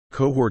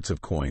Cohorts of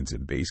coins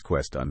in base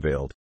quest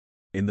unveiled.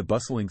 In the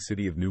bustling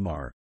city of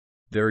Numar,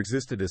 there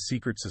existed a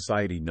secret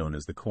society known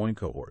as the Coin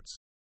Cohorts.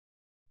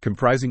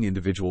 Comprising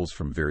individuals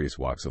from various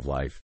walks of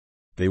life,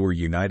 they were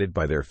united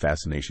by their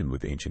fascination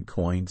with ancient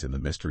coins and the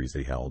mysteries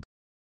they held.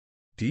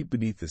 Deep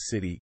beneath the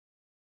city,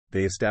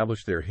 they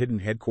established their hidden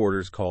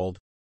headquarters called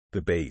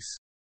the Base.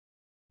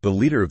 The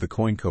leader of the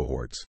Coin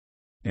Cohorts,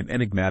 an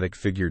enigmatic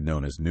figure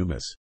known as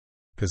Numis,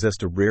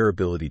 possessed a rare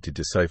ability to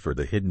decipher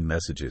the hidden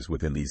messages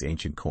within these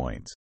ancient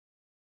coins.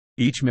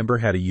 Each member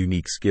had a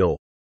unique skill,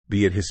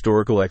 be it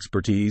historical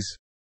expertise,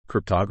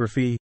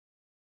 cryptography,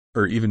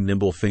 or even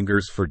nimble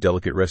fingers for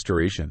delicate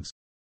restorations.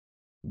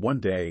 One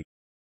day,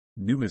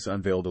 Numis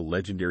unveiled a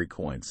legendary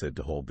coin said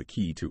to hold the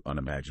key to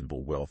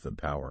unimaginable wealth and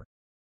power.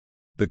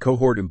 The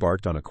cohort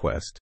embarked on a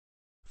quest,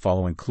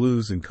 following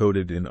clues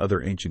encoded in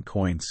other ancient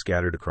coins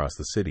scattered across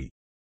the city.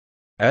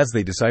 As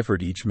they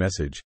deciphered each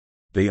message,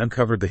 they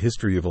uncovered the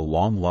history of a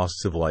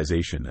long-lost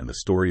civilization and the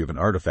story of an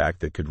artifact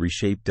that could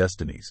reshape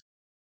destinies.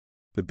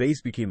 The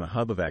base became a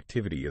hub of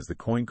activity as the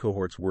coin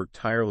cohorts worked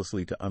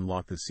tirelessly to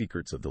unlock the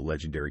secrets of the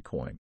legendary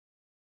coin.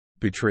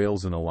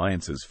 Betrayals and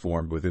alliances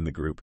formed within the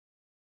group,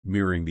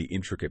 mirroring the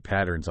intricate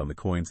patterns on the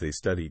coins they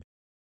studied.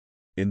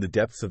 In the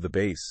depths of the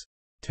base,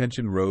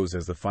 tension rose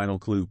as the final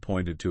clue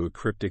pointed to a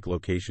cryptic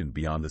location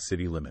beyond the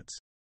city limits.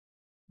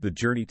 The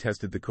journey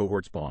tested the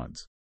cohorts'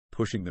 bonds,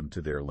 pushing them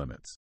to their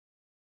limits.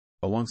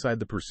 Alongside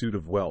the pursuit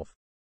of wealth,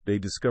 they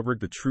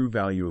discovered the true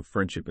value of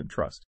friendship and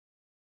trust.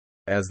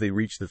 As they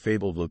reached the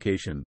fabled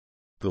location,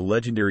 the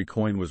legendary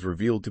coin was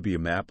revealed to be a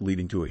map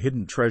leading to a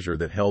hidden treasure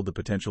that held the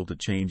potential to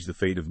change the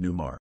fate of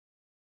Numar.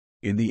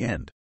 In the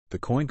end, the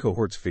coin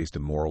cohorts faced a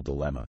moral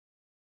dilemma,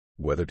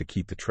 whether to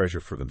keep the treasure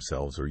for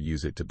themselves or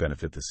use it to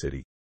benefit the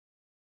city.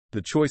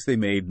 The choice they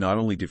made not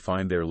only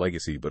defined their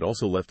legacy but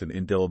also left an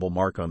indelible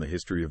mark on the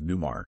history of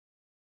Numar,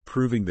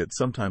 proving that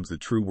sometimes the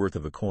true worth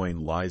of a coin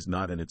lies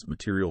not in its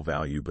material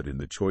value but in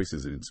the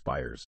choices it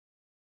inspires.